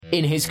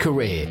In his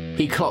career,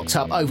 he clocked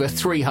up over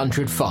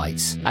 300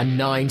 fights and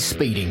 9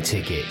 speeding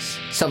tickets,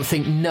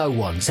 something no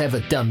one's ever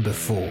done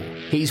before.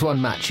 He's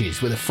won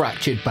matches with a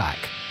fractured back,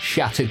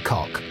 shattered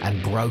cock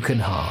and broken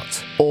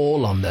heart,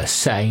 all on the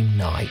same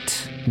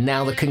night.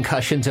 Now the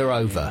concussions are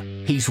over,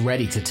 he's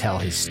ready to tell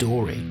his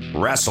story.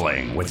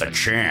 Wrestling with the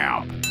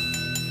Champ.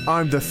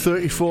 I'm the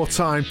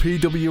 34-time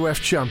PWF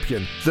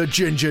champion, the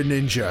Ginger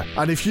Ninja.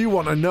 And if you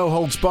want a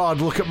no-holds-barred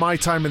look at my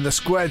time in the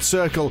squared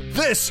circle,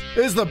 this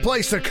is the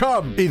place to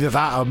come. Either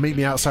that or meet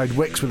me outside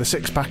Wickes with a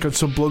six-pack and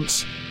some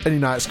blunts. Any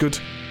night's good.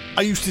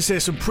 I used to say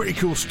some pretty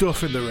cool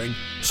stuff in the ring.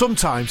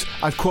 Sometimes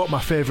I'd quote my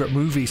favourite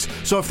movies,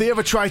 so if they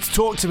ever tried to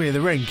talk to me in the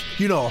ring,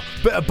 you know,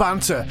 bit of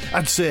banter,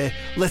 I'd say,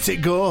 let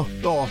it go,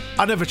 or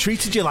I never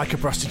treated you like a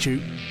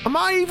prostitute. Am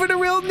I even a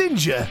real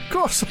ninja? Of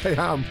course I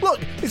am. Look,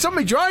 it's on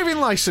my driving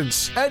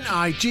licence.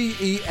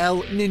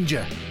 Nigel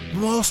Ninja.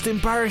 Most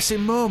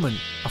embarrassing moment.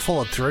 I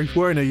followed through.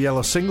 Wearing a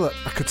yellow singlet.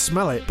 I could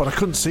smell it, but I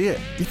couldn't see it.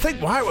 You'd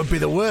think white would be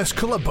the worst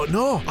colour, but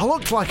no. I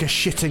looked like a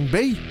shitting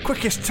bee.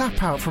 Quickest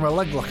tap out from a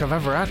leg lock I've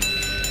ever had.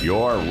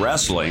 You're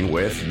wrestling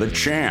with the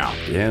Champ.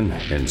 In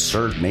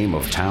insert name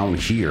of town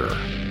here.